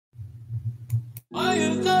Why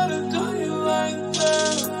you gotta do it like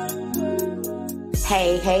that?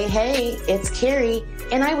 Hey, it's Carrie,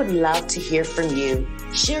 and I would love to hear from you.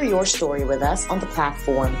 Share your story with us on the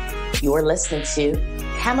platform. You're listening to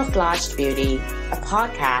Camouflaged Beauty, a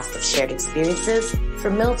podcast of shared experiences for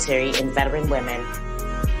military and veteran women.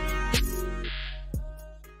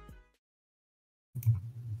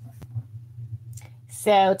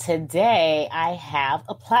 So today I have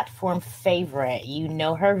a platform favorite. You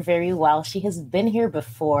know her very well. She has been here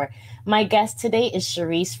before. My guest today is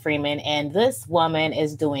Charise Freeman, and this woman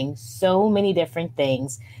is doing so many different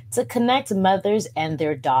things to connect mothers and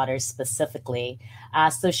their daughters specifically.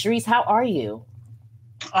 So Charise, how are you?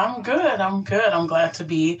 I'm good. I'm glad to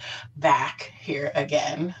be back here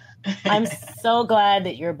again. I'm so glad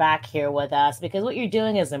that you're back here with us because what you're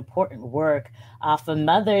doing is important work for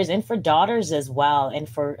mothers and for daughters as well, and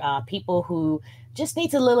for people who just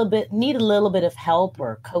need a little bit of help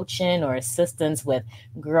or coaching or assistance with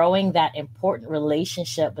growing that important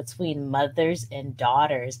relationship between mothers and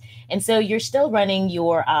daughters. And so you're still running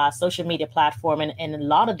your social media platform and a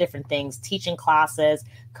lot of different things, teaching classes,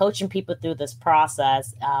 coaching people through this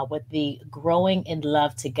process with the Growing in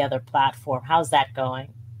Love Together platform. How's that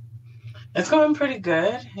going? It's going pretty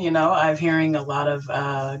good. You know, I'm hearing a lot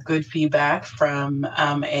of good feedback from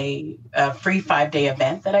a free 5-day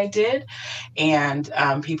event that I did. And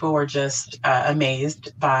people were just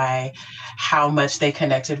amazed by how much they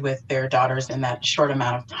connected with their daughters in that short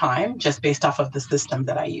amount of time, just based off of the system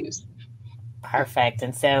that I use. Perfect.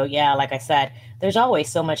 And so, yeah, like I said, there's always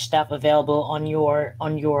so much stuff available on your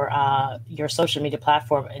social media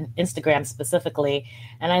platform, Instagram specifically.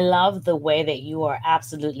 And I love the way that you are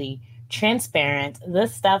absolutely transparent.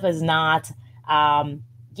 This stuff is not,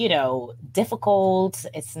 difficult.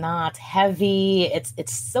 It's not heavy.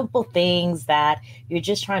 It's simple things that you're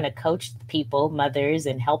just trying to coach people, mothers,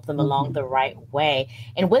 and help them along the right way.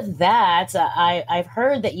 And with that, I've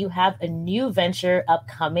heard that you have a new venture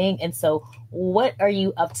upcoming. And so what are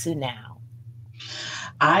you up to now?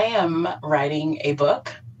 I am writing a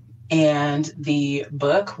book. And the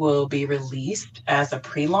book will be released as a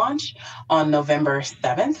pre-launch on November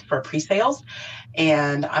 7th for pre-sales.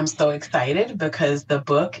 And I'm so excited because the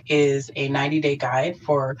book is a 90-day guide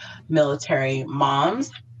for military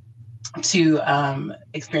moms to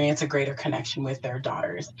experience a greater connection with their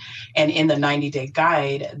daughters. And in the 90-day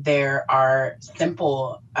guide, there are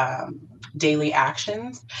simple daily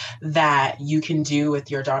actions that you can do with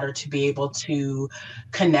your daughter to be able to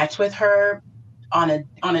connect with her on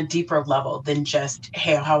a deeper level than just,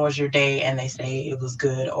 hey, how was your day? And they say it was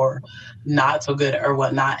good or not so good or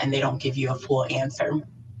whatnot, and they don't give you a full answer.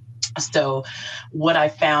 So what I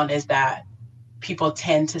found is that people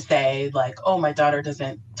tend to say like, oh, my daughter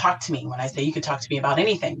doesn't talk to me. When I say you could talk to me about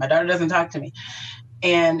anything, my daughter doesn't talk to me.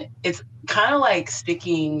 And it's kind of like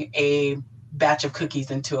sticking a batch of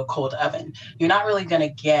cookies into a cold oven. You're not really going to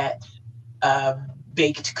get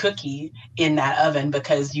baked cookie in that oven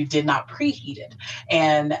because you did not preheat it.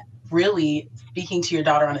 And really speaking to your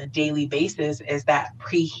daughter on a daily basis is that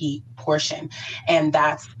preheat portion. And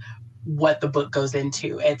that's what the book goes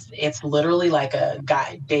into. It's literally like a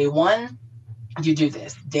guide. Day 1, you do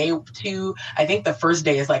this. Day 2, I think the first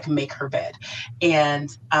day is like make her bed. And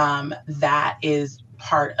that is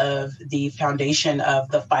part of the foundation of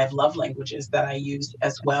the 5 love languages that I use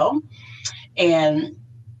as well. And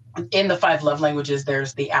in the 5 love languages,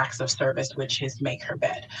 there's the acts of service, which is make her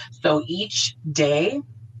bed. So each day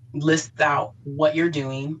lists out what you're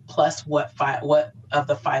doing, plus what of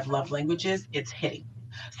the 5 love languages it's hitting,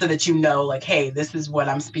 so that you know, like, hey, this is what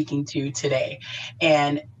I'm speaking to today.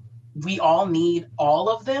 And we all need all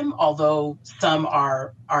of them, although some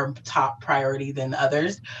are top priority than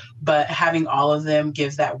others. But having all of them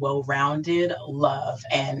gives that well-rounded love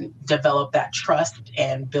and develop that trust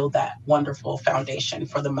and build that wonderful foundation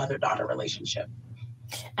for the mother-daughter relationship.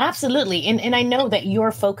 Absolutely. And I know that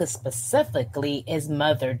your focus specifically is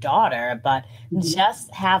mother-daughter, but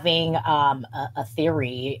just having a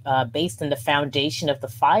theory based on the foundation of the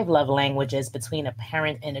 5 love languages between a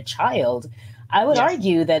parent and a child, I would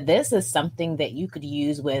argue that this is something that you could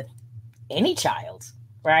use with any child,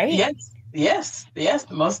 right? Yes,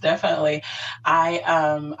 most definitely.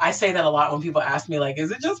 I say that a lot when people ask me, like, is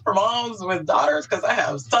it just for moms with daughters? Because I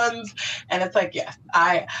have sons. And it's like, yes,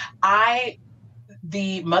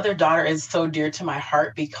 the mother-daughter is so dear to my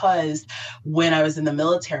heart because when I was in the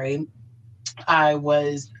military, I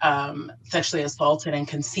was sexually assaulted and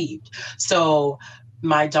conceived. So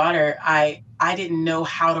my daughter, I didn't know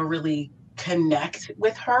how to really connect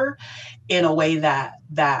with her in a way that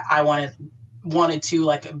I wanted to,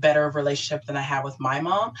 like a better relationship than I had with my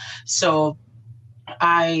mom. So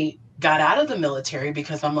I got out of the military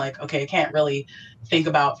because I'm like, okay, I can't really think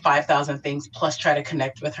about 5,000 things plus try to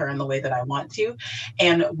connect with her in the way that I want to.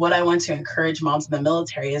 And what I want to encourage moms in the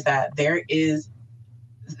military is that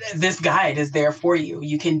this guide is there for you.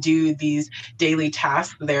 You can do these daily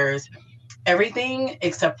tasks. There's everything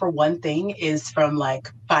except for one thing is from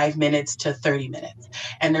like 5 minutes to 30 minutes.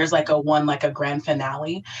 And there's like a grand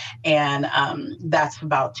finale. And that's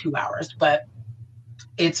about 2 hours. But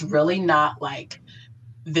it's really not like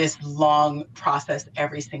this long process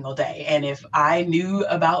every single day. And if I knew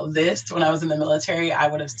about this when I was in the military, I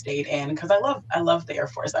would have stayed in because I love the Air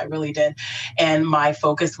Force. I really did. And my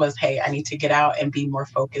focus was, hey, I need to get out and be more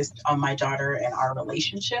focused on my daughter and our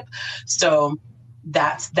relationship. So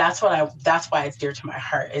that's why it's dear to my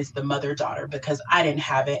heart is the mother-daughter, because I didn't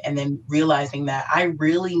have it. And then realizing that I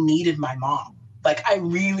really needed my mom. Like I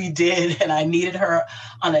really did. And I needed her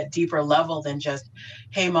on a deeper level than just,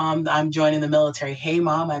 hey, mom, I'm joining the military. Hey,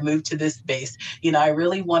 mom, I moved to this base. I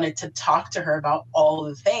really wanted to talk to her about all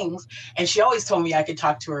the things. And she always told me I could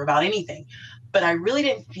talk to her about anything. But I really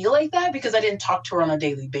didn't feel like that because I didn't talk to her on a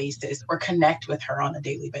daily basis or connect with her on a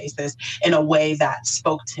daily basis in a way that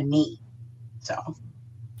spoke to me. So.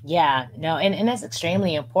 Yeah, no, and that's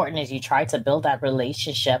extremely important as you try to build that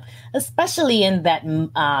relationship, especially in that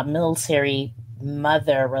military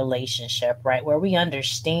mother relationship, right? Where we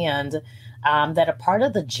understand that a part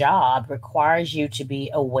of the job requires you to be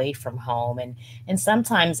away from home. And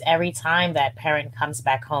sometimes every time that parent comes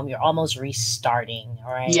back home, you're almost restarting,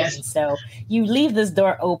 right? Yes. And so you leave this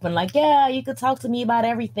door open like, yeah, you could talk to me about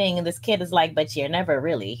everything. And this kid is like, but you're never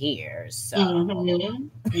really here. So,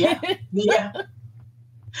 yeah. Yeah.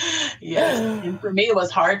 Yes. And for me, it was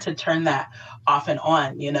hard to turn that off and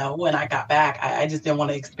on. When I got back, I just didn't want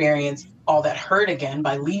to experience all that hurt again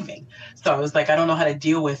by leaving. So I was like, I don't know how to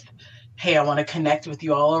deal with, hey, I want to connect with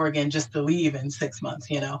you all over again just to leave in 6 months,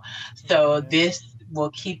 So this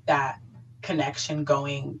will keep that connection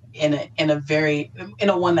going in a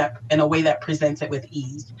way that presents it with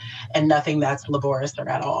ease and nothing that's laborious or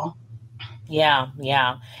at all. Yeah,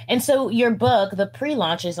 yeah. And so your book, the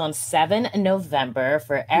pre-launch is on 7 November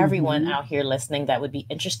for everyone out here listening that would be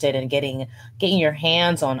interested in getting your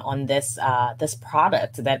hands on this this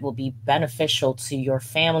product that will be beneficial to your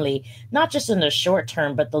family, not just in the short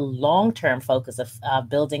term, but the long-term focus of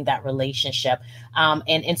building that relationship.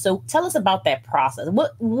 And so tell us about that process.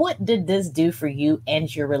 What did this do for you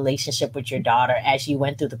and your relationship with your daughter as you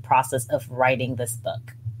went through the process of writing this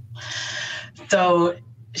book? So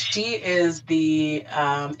she is the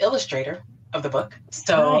illustrator of the book.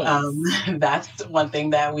 So Nice. that's one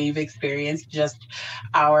thing that we've experienced. Just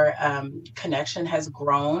our connection has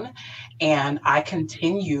grown and I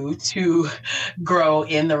continue to grow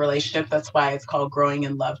in the relationship. That's why it's called Growing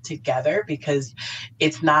in Love Together, because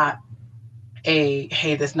it's not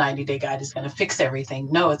hey, this 90-day guide is going to fix everything.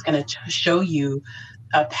 No, it's going to show you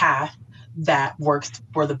a path that works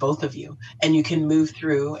for the both of you and you can move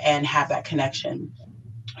through and have that connection.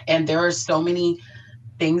 And there are so many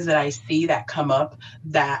things that I see that come up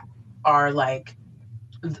that are like,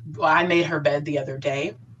 I made her bed the other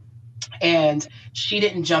day and she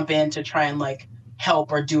didn't jump in to try and like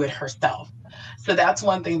help or do it herself. So that's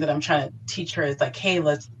one thing that I'm trying to teach her is like, hey,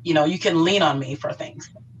 you can lean on me for things.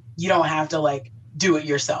 You don't have to like do it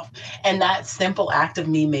yourself. And that simple act of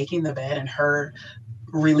me making the bed and her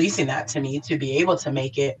releasing that to me to be able to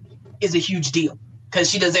make it is a huge deal. Because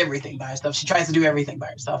she does everything by herself. She tries to do everything by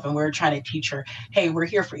herself. And we're trying to teach her, hey, we're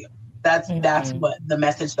here for you. That's what the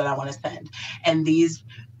message that I want to send. And these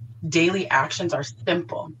daily actions are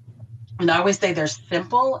simple. And I always say they're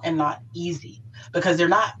simple and not easy because they're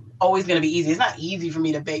not always going to be easy. It's not easy for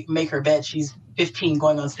me to make her bed. She's 15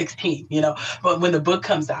 going on 16, But when the book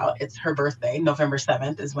comes out, it's her birthday. November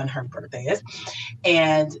 7th is when her birthday is.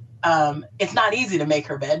 And it's not easy to make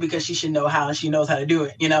her bed because she should know how and she knows how to do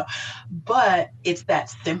it, But it's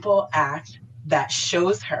that simple act that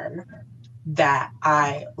shows her that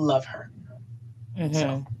I love her.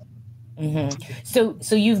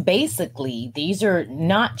 So you've basically, these are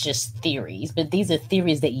not just theories, but these are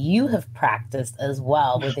theories that you have practiced as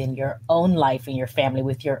well within your own life and your family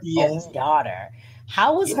with your own daughter.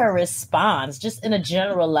 How was her response, just in a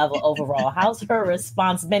general level overall? How's her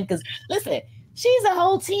response been? Because listen, she's a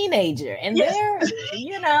whole teenager and they're,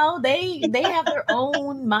 they have their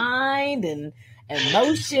own mind and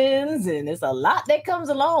emotions, and it's a lot that comes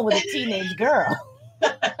along with a teenage girl.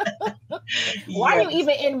 Why are you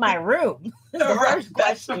even in my room? The first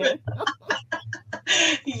question.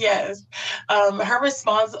 Yes. Her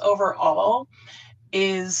response overall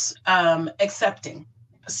is accepting.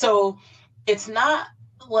 So it's not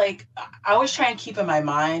like, I always try and keep in my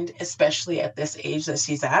mind, especially at this age that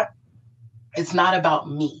she's at, It's not about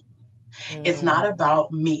me. It's not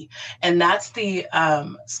about me. And that's the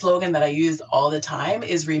slogan that I use all the time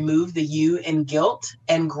is remove the you in guilt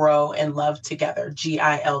and grow and love together,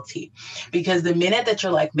 GILT. Because the minute that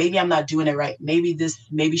you're like, maybe I'm not doing it right,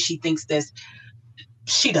 maybe she thinks this,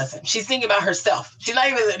 she doesn't. She's thinking about herself.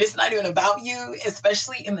 It's not even about you,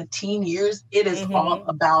 especially in the teen years. It is all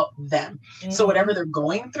about them. So whatever they're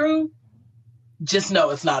going through, just know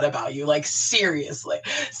it's not about you, like seriously.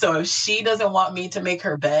 So if she doesn't want me to make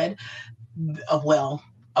her bed, well,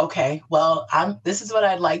 okay, well, this is what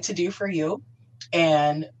I'd like to do for you.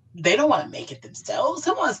 And they don't want to make it themselves.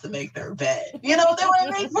 Who wants to make their bed? They want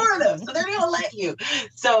to make for them. So they're going to let you.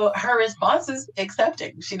 So her response is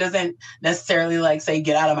accepting. She doesn't necessarily like say,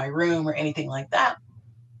 get out of my room or anything like that.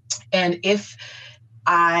 And if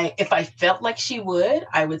I felt like she would,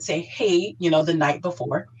 I would say, hey, the night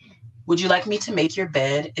before, would you like me to make your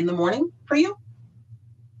bed in the morning for you?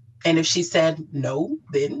 And if she said no,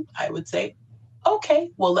 then I would say,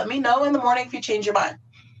 okay, well, let me know in the morning if you change your mind.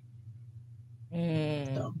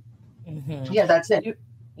 So, yeah, that's it.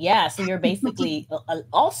 Yeah. So you're basically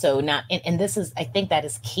also not, and this is, I think that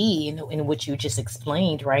is key in what you just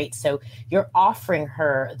explained, right? So you're offering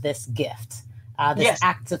her this gift, this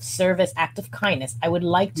act of service, act of kindness. I would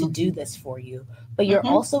like to do this for you, but you're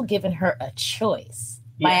also giving her a choice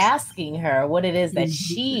by asking her what it is that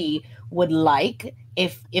she would like,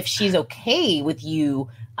 if she's okay with you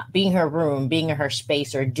being her room, being in her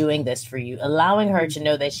space, or doing this for you, allowing her to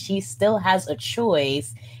know that she still has a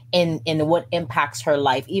choice in what impacts her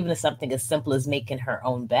life, even if something as simple as making her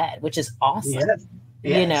own bed, which is awesome.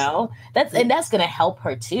 That's going to help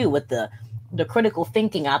her too with the critical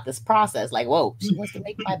thinking out this process. Like, whoa, she wants to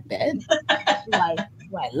make my bed. Do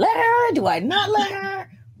I let her? Do I not let her?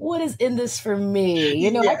 What is in this for me?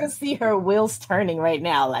 I can see her wheels turning right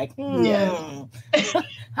now. Like, how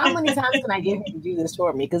many times can I get her to do this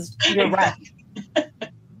for me? Because you're right.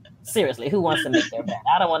 Seriously, who wants to make their bed?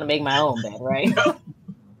 I don't want to make my own bed, right? No.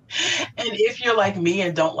 And if you're like me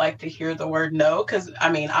and don't like to hear the word no, because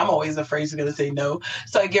I'm always afraid she's going to say no.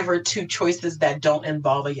 So I give her two choices that don't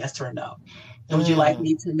involve a yes or a no. Would you like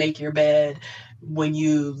me to make your bed when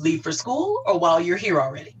you leave for school or while you're here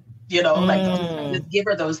already? Just give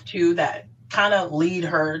her those two that kind of lead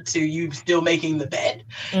her to you still making the bed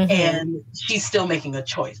and she's still making a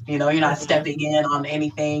choice. You're not stepping in on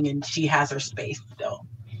anything and she has her space still.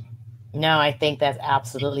 No, I think that's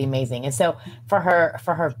absolutely amazing. And so for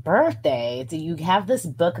her birthday, do you have this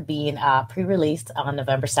book being pre-released on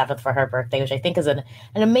November 7th for her birthday, which I think is an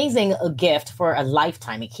amazing gift for a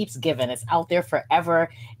lifetime. It keeps giving. It's out there forever.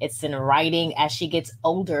 It's in writing as she gets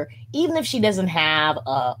older, even if she doesn't have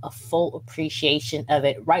a full appreciation of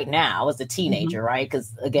it right now as a teenager, right?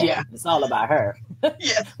 Because again, it's all about her.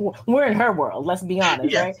 Yes. We're in her world, let's be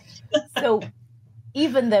honest, right? So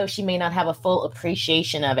even though she may not have a full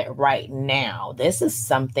appreciation of it right now, this is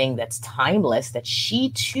something that's timeless that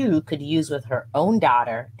she too could use with her own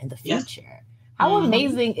daughter in the future. How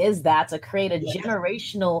amazing is that, to create a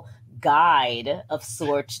generational guide of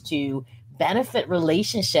sorts to benefit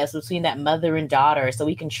relationships between that mother and daughter, so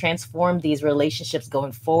we can transform these relationships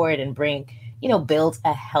going forward and bring, build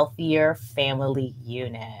a healthier family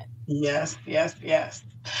unit. Yes.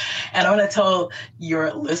 And I want to tell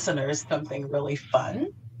your listeners something really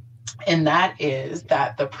fun. And that is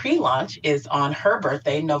that the pre-launch is on her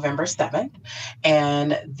birthday, November 7th.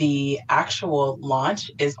 And the actual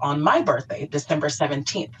launch is on my birthday, December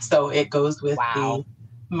 17th. So it goes with the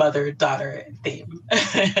mother-daughter theme.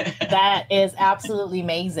 That is absolutely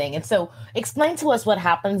amazing. And so explain to us what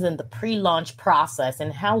happens in the pre-launch process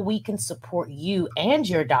and how we can support you and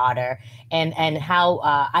your daughter, and how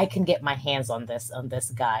I can get my hands on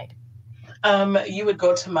this guide. You would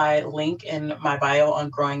go to my link in my bio on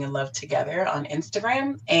Growing in Love Together on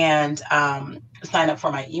Instagram and sign up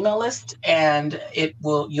for my email list, and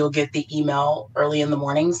you'll get the email early in the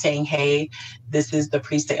morning saying, hey, this is the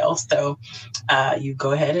pre-sale. So you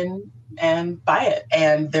go ahead and buy it.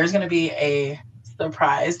 And there's going to be a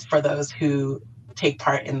surprise for those who take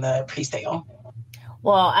part in the pre-sale.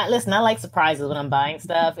 Well, listen, I like surprises when I'm buying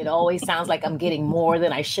stuff. It always sounds like I'm getting more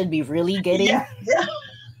than I should be really getting. Yeah.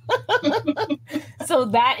 So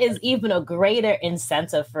that is even a greater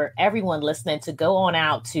incentive for everyone listening to go on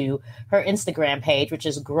out to her Instagram page, which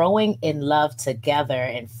is Growing in Love Together,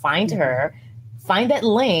 and find her, find that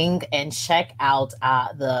link and check out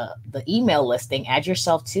the email listing. Add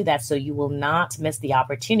yourself to that so you will not miss the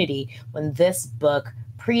opportunity when this book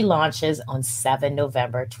pre-launches on 7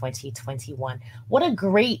 November 2021. What a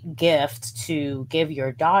great gift to give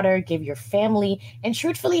your daughter, give your family, and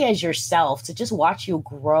truthfully as yourself to just watch you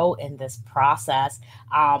grow in this process.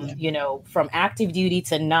 From active duty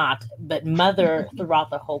to not, but mother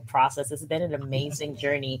throughout the whole process. It's been an amazing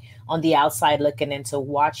journey on the outside looking in to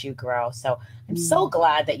watch you grow. So I'm so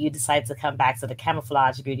glad that you decided to come back to the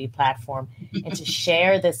Camouflage Beauty platform and to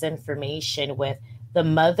share this information with the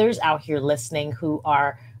mothers out here listening who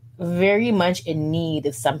are very much in need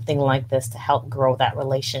of something like this to help grow that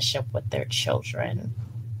relationship with their children.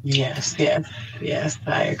 Yes,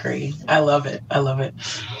 I agree. I love it.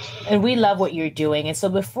 And we love what you're doing. And so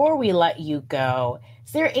before we let you go,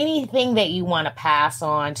 is there anything that you want to pass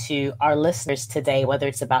on to our listeners today, whether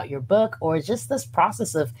it's about your book or just this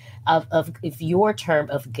process of your term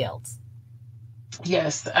of guilt?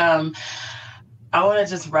 Yes. I want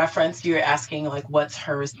to just reference, you're asking like, what's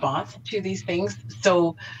her response to these things?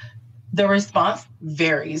 So the response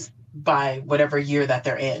varies by whatever year that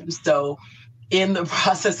they're in. So in the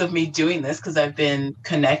process of me doing this, because I've been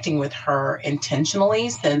connecting with her intentionally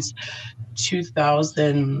since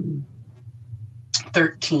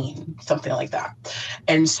 2013, something like that.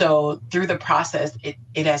 And so through the process,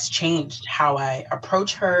 it has changed how I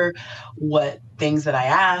approach her, what things that I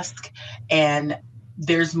ask, and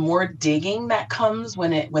there's more digging that comes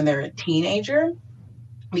when they're a teenager,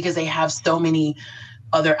 because they have so many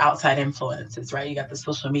other outside influences, right? You got the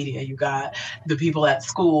social media, you got the people at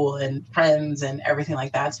school and friends and everything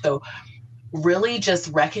like that. So really just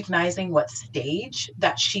recognizing what stage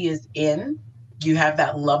that she is in. You have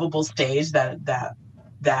that lovable stage, that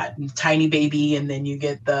tiny baby, and then you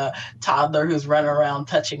get the toddler who's running around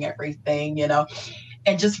touching everything,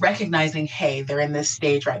 and just recognizing, hey, they're in this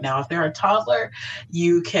stage right now. If they're a toddler,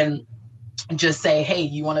 you can just say, hey,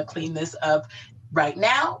 you want to clean this up right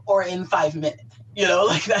now or in 5 minutes?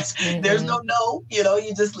 Like that's, there's no,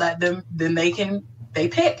 you just let them, then they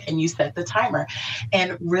pick, and you set the timer,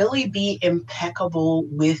 and really be impeccable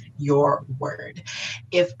with your word.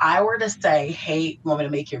 If I were to say, hey, you want me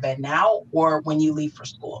to make your bed now or when you leave for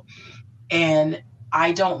school? And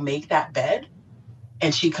I don't make that bed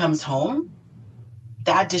and she comes home,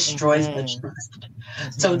 that destroys the trust.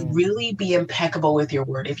 So really be impeccable with your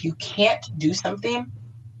word. If you can't do something,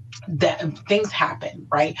 that things happen,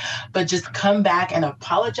 right? But just come back and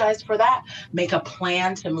apologize for that. Make a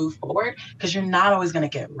plan to move forward, because you're not always going to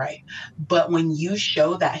get it right. But when you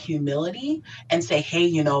show that humility and say,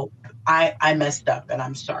 hey, I messed up and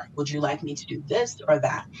I'm sorry. Would you like me to do this or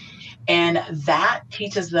that? And that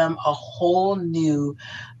teaches them a whole new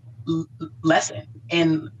lesson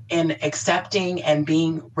in accepting and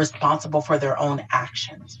being responsible for their own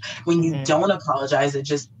actions. When you don't apologize, it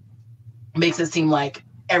just makes it seem like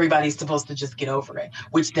everybody's supposed to just get over it,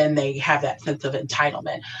 which then they have that sense of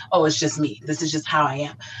entitlement. Oh, it's just me. This is just how I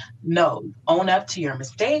am. No, own up to your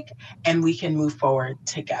mistake and we can move forward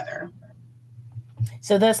together.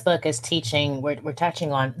 So this book is teaching, we're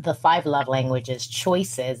touching on the 5 love languages,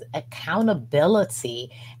 choices,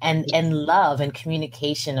 accountability, and love and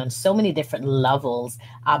communication on so many different levels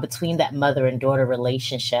between that mother and daughter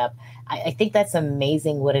relationship. I think that's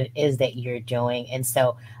amazing what it is that you're doing. And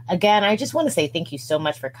so, again, I just want to say thank you so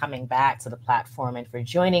much for coming back to the platform and for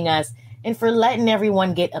joining us and for letting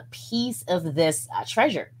everyone get a piece of this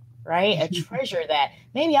treasure. Right? A treasure that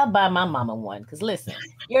maybe I'll buy my mama one. Because listen,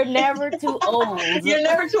 you're never too old. You're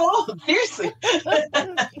never too old. Seriously.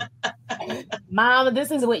 Mom,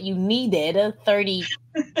 this is what you needed 20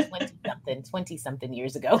 something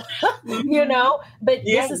years ago, but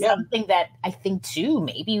this is something that I think too,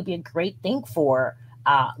 maybe would be a great thing for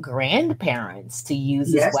grandparents to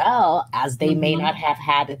use as well, as they may not have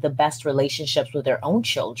had the best relationships with their own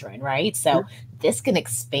children, right? So this can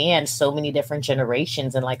expand so many different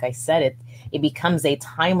generations. And like I said, it becomes a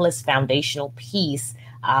timeless foundational piece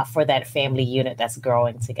for that family unit that's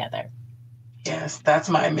growing together. Yes, that's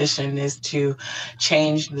my mission, is to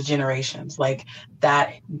change the generations like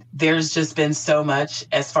that. There's just been so much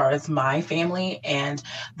as far as my family and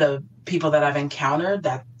the people that I've encountered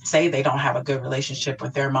that say they don't have a good relationship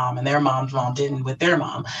with their mom and their mom's mom didn't with their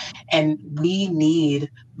mom. And we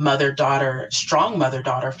need strong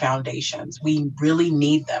mother-daughter foundations. We really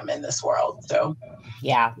need them in this world. So,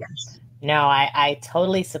 yeah. Yes. No, I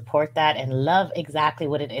totally support that and love exactly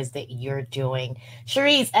what it is that you're doing.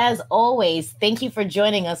 Charise, as always, thank you for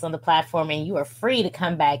joining us on the platform, and you are free to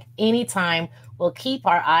come back anytime. We'll keep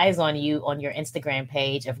our eyes on you on your Instagram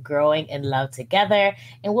page of Growing in Love Together,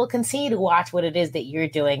 and we'll continue to watch what it is that you're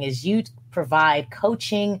doing as you provide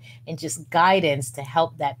coaching and just guidance to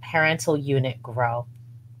help that parental unit grow.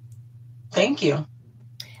 Thank you.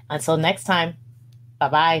 Until next time.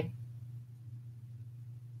 Bye-bye.